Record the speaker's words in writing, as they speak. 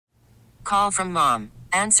Call from mom.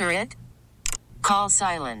 Answer it. Call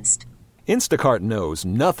silenced. Instacart knows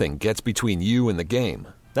nothing gets between you and the game.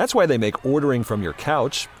 That's why they make ordering from your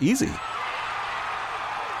couch easy.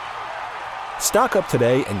 Stock up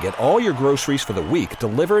today and get all your groceries for the week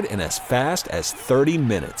delivered in as fast as 30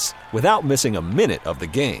 minutes without missing a minute of the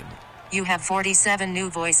game. You have 47 new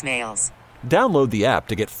voicemails. Download the app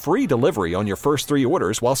to get free delivery on your first 3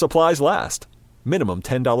 orders while supplies last. Minimum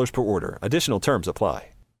 $10 per order. Additional terms apply.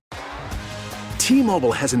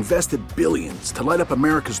 T-Mobile has invested billions to light up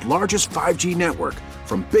America's largest 5G network,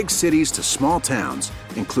 from big cities to small towns,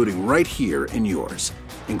 including right here in yours.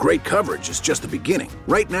 And great coverage is just the beginning.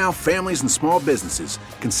 Right now, families and small businesses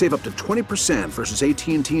can save up to 20% versus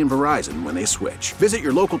AT&T and Verizon when they switch. Visit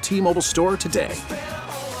your local T-Mobile store today.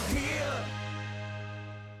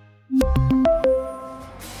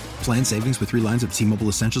 Plan savings with 3 lines of T-Mobile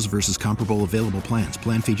Essentials versus comparable available plans.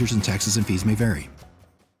 Plan features and taxes and fees may vary.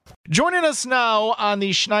 Joining us now on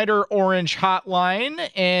the Schneider Orange Hotline,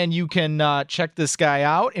 and you can check this guy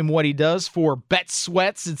out and what he does for Bet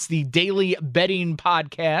Sweats. It's the daily betting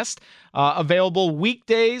podcast, available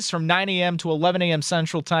weekdays from 9 a.m. to 11 a.m.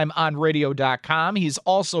 Central Time on radio.com. He's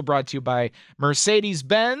also brought to you by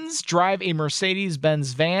Mercedes-Benz. Drive a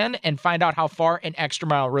Mercedes-Benz van and find out how far an extra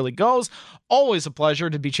mile really goes. Always a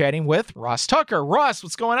pleasure to be chatting with Ross Tucker. Ross,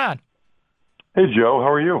 what's going on? Hey, Joe. How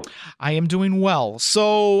are you? I am doing well.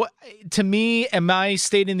 So, to me, am I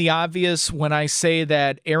stating the obvious when I say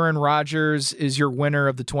that Aaron Rodgers is your winner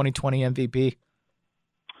of the 2020 MVP?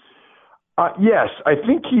 Yes, I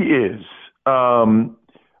think he is.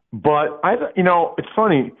 But, it's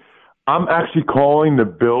funny. I'm actually calling the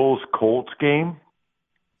Bills-Colts game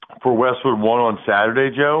for Westwood 1 on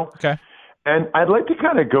Saturday, Joe. Okay. And I'd like to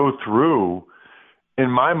kind of go through, in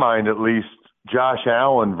my mind at least, Josh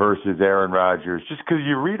Allen versus Aaron Rodgers, just because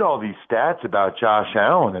you read all these stats about Josh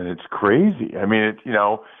Allen and it's crazy. I mean,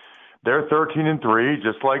 they're 13-3,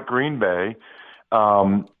 just like Green Bay.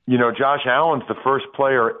 Josh Allen's the first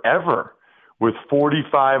player ever with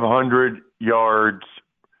 4,500 yards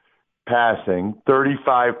passing,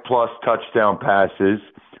 35-plus touchdown passes,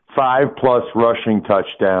 5-plus rushing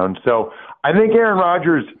touchdowns. So I think Aaron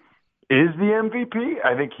Rodgers is the MVP.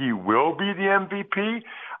 I think he will be the MVP.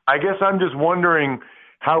 I guess I'm just wondering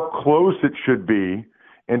how close it should be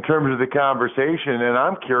in terms of the conversation, and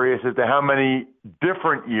I'm curious as to how many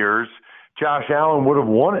different years Josh Allen would have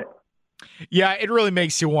won it. Yeah, it really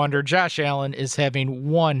makes you wonder. Josh Allen is having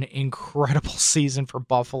one incredible season for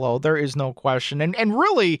Buffalo. There is no question. And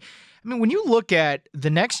really, I mean, when you look at the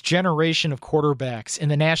next generation of quarterbacks in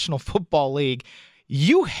the National Football League,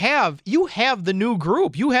 you have the new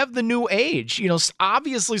group. You have the new age,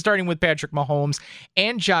 obviously starting with Patrick Mahomes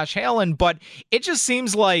and Josh Allen, but it just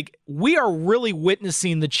seems like we are really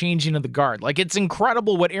witnessing the changing of the guard. Like, it's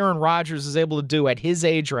incredible what Aaron Rodgers is able to do at his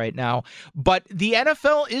age right now, but the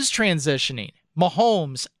NFL is transitioning.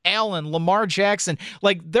 Mahomes, Allen, Lamar Jackson,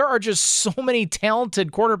 like, there are just so many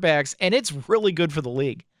talented quarterbacks, and it's really good for the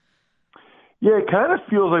league. Yeah, it kind of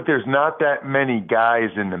feels like there's not that many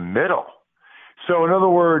guys in the middle. So, in other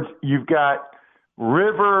words, you've got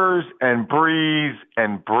Rivers and Breeze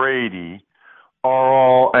and Brady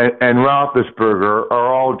and Roethlisberger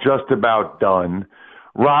are all just about done.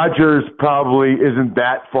 Rodgers probably isn't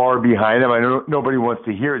that far behind him. I know nobody wants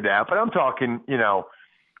to hear that, but I'm talking,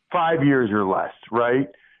 5 years or less, right?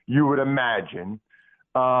 You would imagine.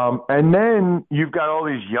 And then you've got all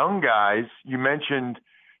these young guys. You mentioned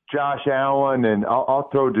Josh Allen, and I'll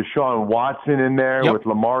throw Deshaun Watson in there with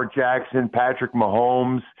Lamar Jackson, Patrick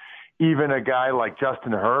Mahomes, even a guy like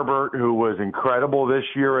Justin Herbert, who was incredible this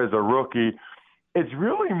year as a rookie. It's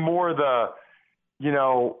really more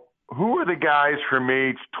who are the guys from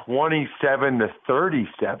age 27 to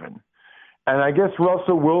 37? And I guess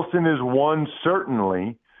Russell Wilson is one,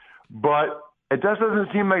 certainly, but it just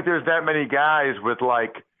doesn't seem like there's that many guys with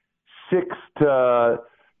like 6 to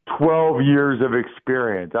 12 years of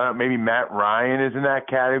experience. I don't know, maybe Matt Ryan is in that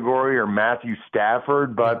category or Matthew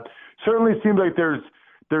Stafford, but certainly seems like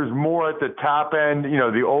there's more at the top end,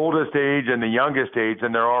 the oldest age and the youngest age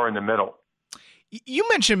than there are in the middle. You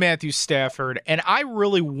mentioned Matthew Stafford, and I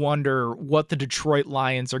really wonder what the Detroit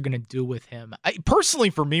Lions are going to do with him. Personally,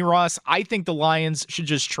 for me, Ross, I think the Lions should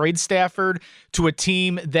just trade Stafford to a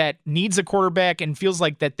team that needs a quarterback and feels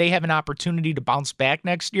like that they have an opportunity to bounce back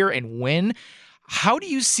next year and win. How do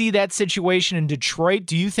you see that situation in Detroit?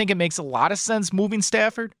 Do you think it makes a lot of sense moving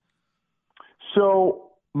Stafford? So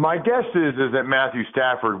my guess is that Matthew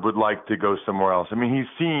Stafford would like to go somewhere else. I mean, he's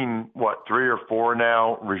seen, 3 or 4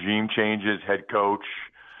 now, regime changes, head coach,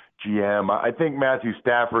 GM. I think Matthew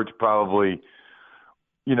Stafford's probably,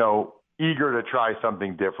 eager to try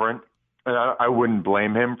something different. and I wouldn't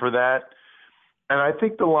blame him for that. And I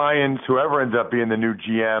think the Lions, whoever ends up being the new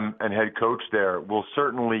GM and head coach there, will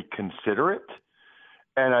certainly consider it.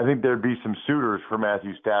 And I think there'd be some suitors for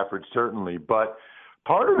Matthew Stafford, certainly. But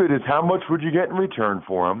part of it is how much would you get in return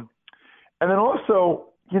for him? And then also,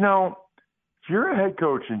 you know, if you're a head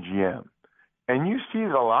coach and GM, and you see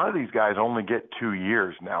that a lot of these guys only get 2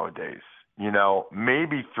 years nowadays, you know,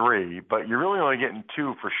 maybe 3, but you're really only getting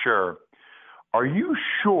 2 for sure. Are you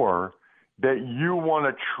sure that you want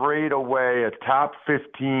to trade away a top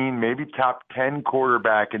 15, maybe top 10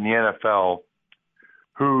 quarterback in the NFL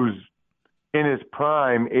who's in his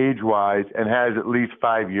prime age-wise and has at least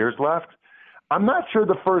 5 years left? I'm not sure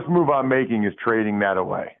the first move I'm making is trading that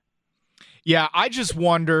away. Yeah, I just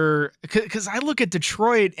wonder, because I look at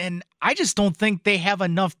Detroit and I just don't think they have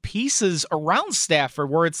enough pieces around Stafford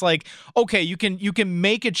where it's like, okay, you can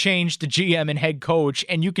make a change to GM and head coach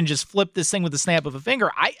and you can just flip this thing with the snap of a finger.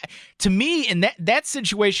 To me, in that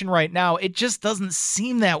situation right now, it just doesn't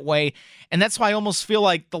seem that way. And that's why I almost feel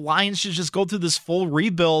like the Lions should just go through this full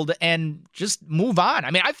rebuild and just move on. I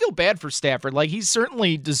mean, I feel bad for Stafford. Like, he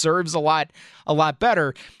certainly deserves a lot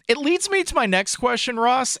better. It leads me to my next question,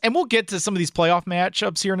 Ross, and we'll get to some of these playoff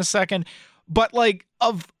matchups here in a second. But like,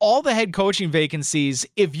 of all the head coaching vacancies,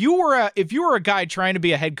 if you were a guy trying to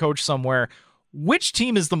be a head coach somewhere, which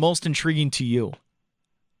team is the most intriguing to you?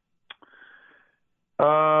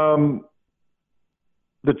 The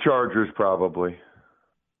Chargers, probably.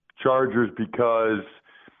 Chargers, because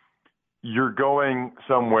you're going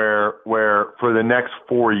somewhere where for the next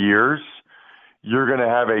 4 years, you're going to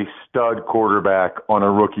have a stud quarterback on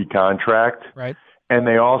a rookie contract. Right. And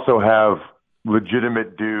they also have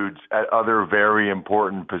legitimate dudes at other very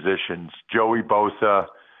important positions. Joey Bosa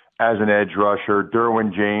as an edge rusher,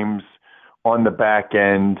 Derwin James on the back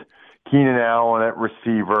end, Keenan Allen at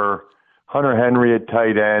receiver, Hunter Henry at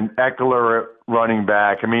tight end, Eckler at running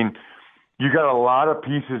back. I mean, you got a lot of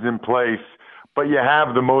pieces in place, but you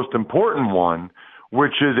have the most important one,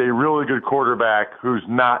 which is a really good quarterback who's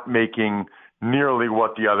not making nearly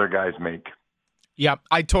what the other guys make. Yeah,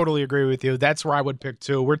 I totally agree with you. That's where I would pick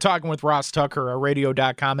too. We're talking with Ross Tucker, a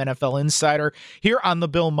radio.com NFL insider here on the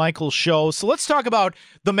Bill Michaels Show. So let's talk about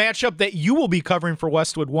the matchup that you will be covering for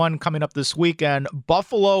Westwood One coming up this weekend,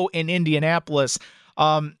 Buffalo and Indianapolis.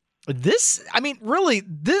 I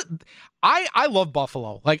love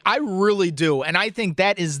Buffalo. Like, I really do. And I think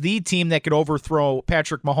that is the team that could overthrow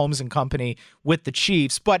Patrick Mahomes and company with the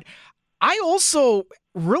Chiefs. But I also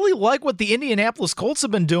really like what the Indianapolis Colts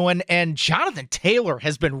have been doing, and Jonathan Taylor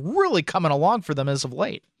has been really coming along for them as of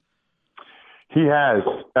late. He has.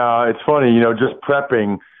 It's funny, just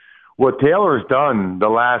prepping. What Taylor's done the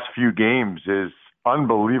last few games is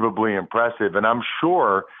unbelievably impressive, and I'm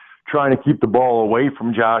sure trying to keep the ball away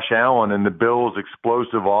from Josh Allen and the Bills'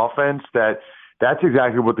 explosive offense, that's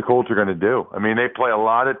exactly what the Colts are going to do. I mean, they play a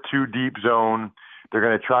lot of two deep zone. They're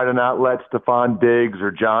going to try to not let Stephon Diggs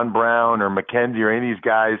or John Brown or McKenzie or any of these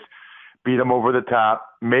guys beat them over the top,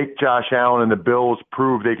 make Josh Allen and the Bills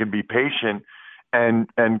prove they can be patient and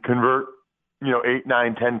convert, 8,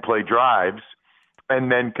 9, 10 play drives. And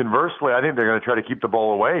then conversely, I think they're going to try to keep the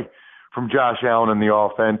ball away from Josh Allen in the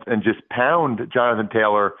offense and just pound Jonathan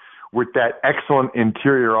Taylor with that excellent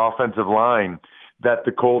interior offensive line that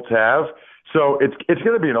the Colts have. So it's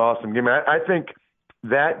going to be an awesome game. I think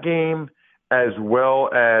that game, as well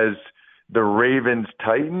as the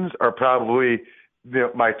Ravens-Titans, are probably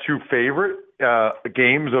my two favorite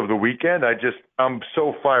games of the weekend. I'm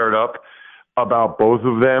so fired up about both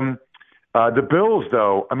of them. The Bills,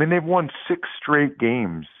 though, they've won 6 straight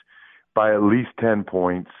games by at least 10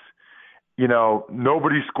 points.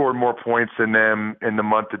 Nobody scored more points than them in the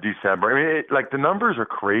month of December. The numbers are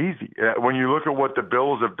crazy. When you look at what the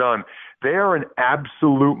Bills have done, they are an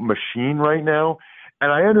absolute machine right now.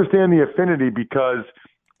 And I understand the affinity because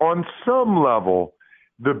on some level,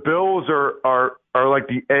 the Bills are like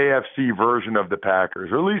the AFC version of the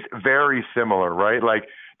Packers, or at least very similar, right? Like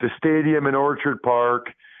the stadium in Orchard Park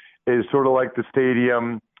is sort of like the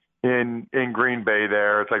stadium in Green Bay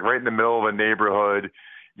there. It's like right in the middle of a neighborhood.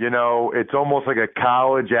 It's almost like a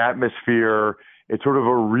college atmosphere. It's sort of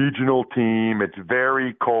a regional team. It's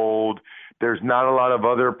very cold. There's not a lot of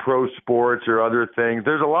other pro sports or other things.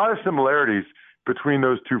 There's a lot of similarities between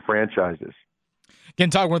those two franchises. Again,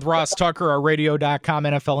 talking with Ross Tucker, our radio.com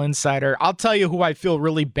NFL insider. I'll tell you who I feel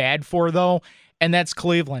really bad for, though, and that's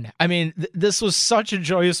Cleveland. This was such a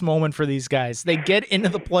joyous moment for these guys. They get into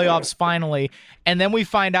the playoffs finally, and then we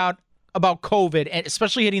find out about COVID, and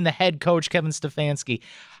especially hitting the head coach, Kevin Stefanski.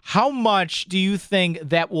 How much do you think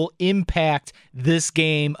that will impact this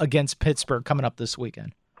game against Pittsburgh coming up this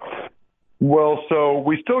weekend? Well, so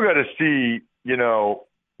we still got to see,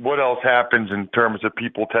 what else happens in terms of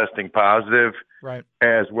people testing positive, Right.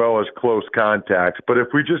 as well as close contacts. But if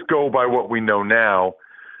we just go by what we know now,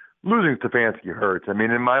 losing Stefanski hurts. I mean,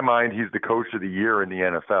 in my mind, he's the coach of the year in the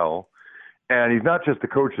NFL. And he's not just the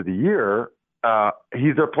coach of the year.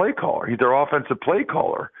 He's their play caller. He's their offensive play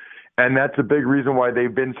caller. And that's a big reason why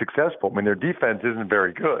they've been successful. I mean, their defense isn't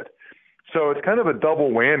very good. So it's kind of a double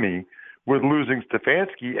whammy with losing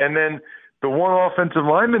Stefanski. And then the one offensive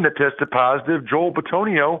lineman that tested positive, Joel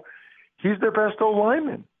Bitonio, he's their best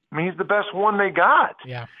O-lineman. I mean, he's the best one they got.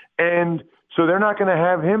 Yeah. And so they're not going to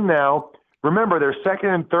have him now. Remember, their second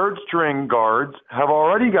and third string guards have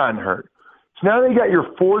already gotten hurt. So now they got your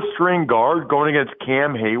fourth string guard going against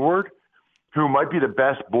Cam Hayward, who might be the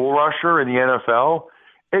best bull rusher in the NFL.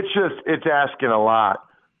 It's asking a lot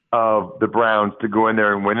of the Browns to go in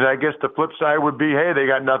there and win. And I guess the flip side would be, hey, they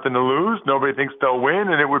got nothing to lose. Nobody thinks they'll win.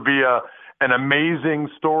 And it would be an amazing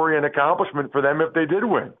story and accomplishment for them if they did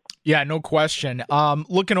win. Yeah, no question.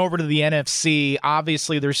 Looking over to the NFC,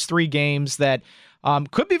 obviously there's 3 games that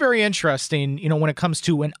could be very interesting, when it comes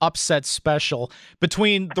to an upset special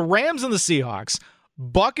between the Rams and the Seahawks,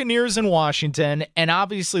 Buccaneers in Washington, and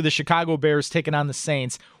obviously the Chicago Bears taking on the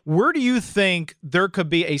Saints. Where do you think there could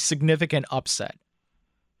be a significant upset?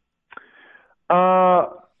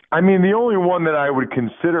 The only one that I would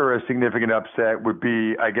consider a significant upset would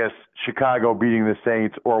be, I guess, Chicago beating the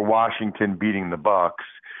Saints or Washington beating the Bucs.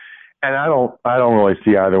 And I don't really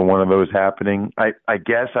see either one of those happening. I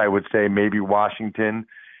guess I would say maybe Washington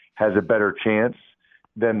has a better chance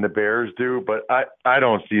than the Bears do, but I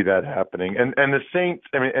don't see that happening. And the Saints,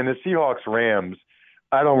 and the Seahawks Rams,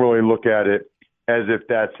 I don't really look at it as if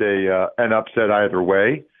that's an upset either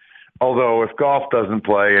way. Although if Goff doesn't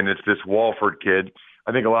play and it's this Walford kid,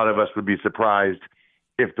 I think a lot of us would be surprised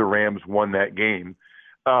if the Rams won that game.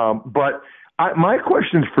 But my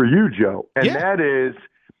question's for you, Joe, and that is,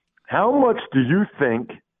 how much do you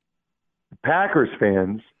think Packers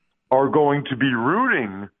fans are going to be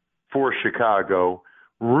rooting for Chicago,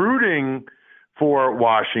 rooting for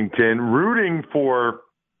Washington, rooting for,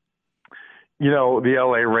 the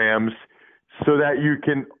LA Rams, so that you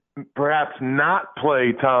can perhaps not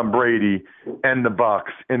play Tom Brady and the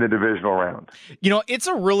Bucs in the divisional round? It's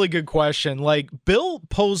a really good question. Like, Bill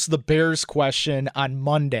posed the Bears question on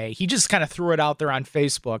Monday. He just kind of threw it out there on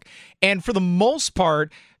Facebook. And for the most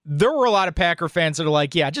part, there were a lot of Packer fans that are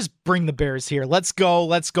like, yeah, just bring the Bears here. Let's go.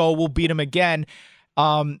 We'll beat them again.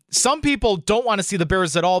 Some people don't want to see the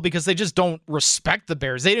Bears at all because they just don't respect the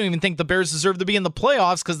Bears. They don't even think the Bears deserve to be in the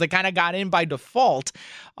playoffs because they kind of got in by default.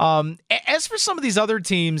 As for some of these other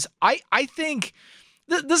teams, I think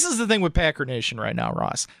this is the thing with Packer Nation right now,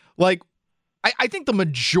 Ross. Like, I think the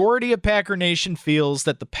majority of Packer Nation feels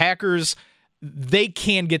that the Packers, they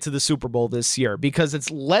can get to the Super Bowl this year because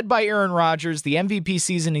it's led by Aaron Rodgers, the MVP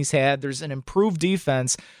season he's had. There's an improved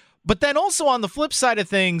defense. But then also on the flip side of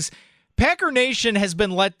things, Packer Nation has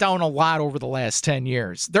been let down a lot over the last 10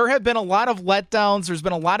 years. There have been a lot of letdowns. There's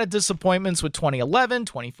been a lot of disappointments with 2011,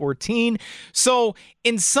 2014. So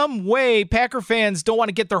in some way, Packer fans don't want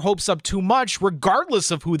to get their hopes up too much,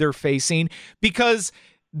 regardless of who they're facing, because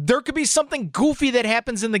there could be something goofy that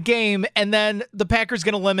happens in the game, and then the Packers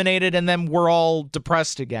get eliminated, and then we're all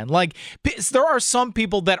depressed again. Like, there are some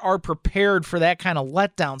people that are prepared for that kind of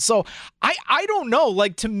letdown. So I don't know.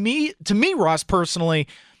 Like, to me, Ross, personally,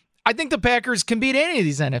 I think the Packers can beat any of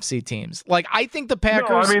these NFC teams. Like, I think the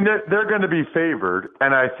Packers... No, they're going to be favored,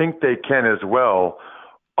 and I think they can as well.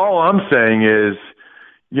 All I'm saying is,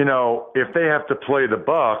 if they have to play the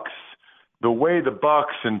Bucs, the way the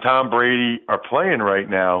Bucs and Tom Brady are playing right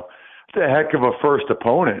now, it's a heck of a first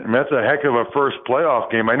opponent. That's a heck of a first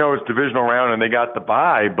playoff game. I know it's divisional round and they got the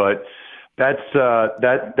bye, but that's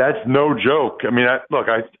no joke.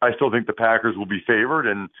 I still think the Packers will be favored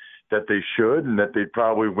and that they should and that they'd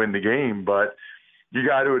probably win the game, but you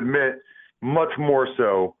got to admit, much more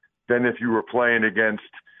so than if you were playing against,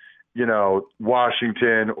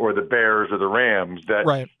 Washington or the Bears or the Rams, that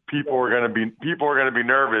right. People are going to be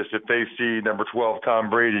nervous if they see number 12 Tom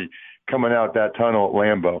Brady coming out that tunnel at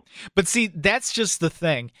Lambeau. But see, that's just the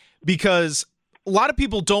thing, because a lot of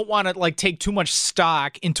people don't want to take too much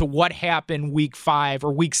stock into what happened week 5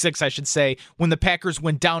 or week 6, I should say, when the Packers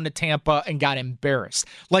went down to Tampa and got embarrassed.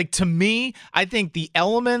 To me, I think the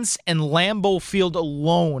elements and Lambeau Field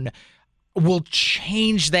alone will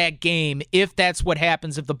change that game if that's what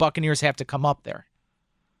happens, if the Buccaneers have to come up there.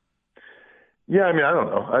 Yeah, I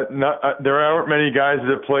don't know. There aren't many guys that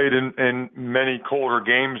have played in many colder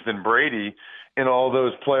games than Brady in all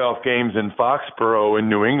those playoff games in Foxborough in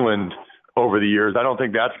New England over the years. I don't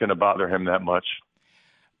think that's going to bother him that much.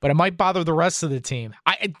 but it might bother the rest of the team.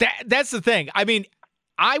 That's the thing. I mean,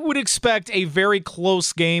 I would expect a very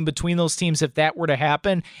close game between those teams if that were to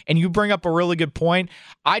happen. And you bring up a really good point.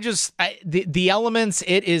 The elements,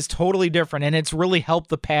 it is totally different, and it's really helped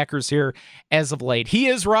the Packers here as of late. He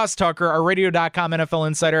is Ross Tucker, our radio.com NFL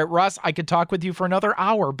insider. Ross, I could talk with you for another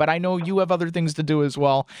hour, but I know you have other things to do as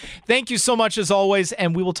well. Thank you so much as always,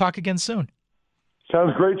 and we will talk again soon.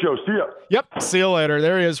 Sounds great, Joe. See ya. Yep. See you later.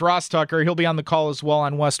 There he is, Ross Tucker. He'll be on the call as well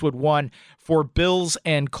on Westwood One for Bills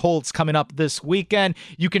and Colts coming up this weekend.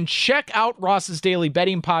 You can check out Ross's daily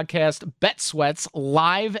betting podcast, Bet Sweats,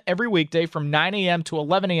 live every weekday from 9 a.m. to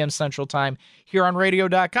 11 a.m. Central Time here on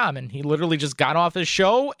radio.com. And he literally just got off his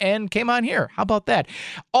show and came on here. How about that?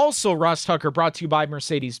 Also, Ross Tucker brought to you by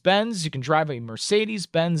Mercedes-Benz. You can drive a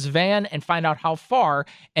Mercedes-Benz van and find out how far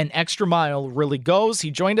an extra mile really goes.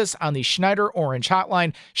 He joined us on the Schneider Orange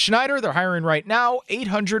Hotline. Schneider, they're hiring right now,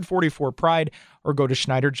 844-PRIDE, or go to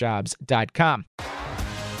SchneiderJobs.com.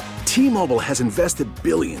 T-Mobile has invested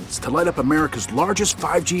billions to light up America's largest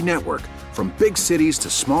 5G network, from big cities to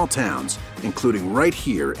small towns, including right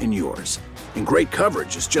here in yours. And great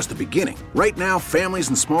coverage is just the beginning. Right now, families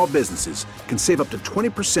and small businesses can save up to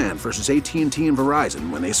 20% versus AT&T and Verizon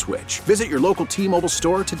when they switch. Visit your local T-Mobile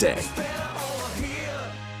store today.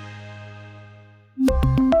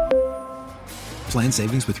 Plan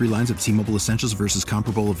savings with 3 lines of T-Mobile Essentials versus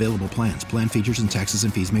comparable available plans. Plan features and taxes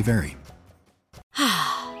and fees may vary.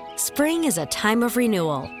 Spring is a time of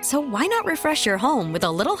renewal, so why not refresh your home with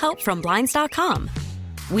a little help from Blinds.com?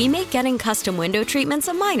 We make getting custom window treatments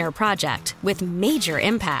a minor project with major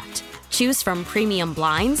impact. Choose from premium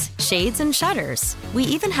blinds, shades, and shutters. We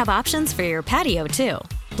even have options for your patio, too.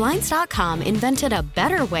 Blinds.com invented a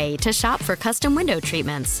better way to shop for custom window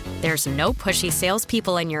treatments. There's no pushy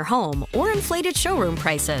salespeople in your home or inflated showroom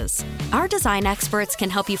prices. Our design experts can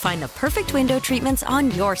help you find the perfect window treatments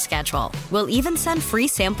on your schedule. We'll even send free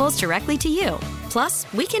samples directly to you.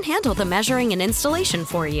 Plus, we can handle the measuring and installation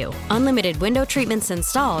for you. Unlimited window treatments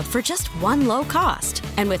installed for just one low cost.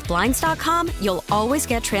 And with Blinds.com, you'll always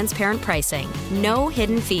get transparent pricing. No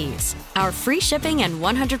hidden fees. Our free shipping and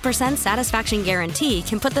 100% satisfaction guarantee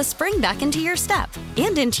can put the spring back into your step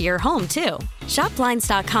and into your home, too. Shop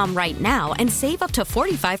Blinds.com right now and save up to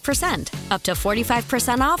 45%. Up to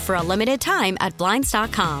 45% off for a limited time at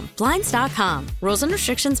Blinds.com. Blinds.com. Rules and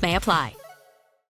restrictions may apply.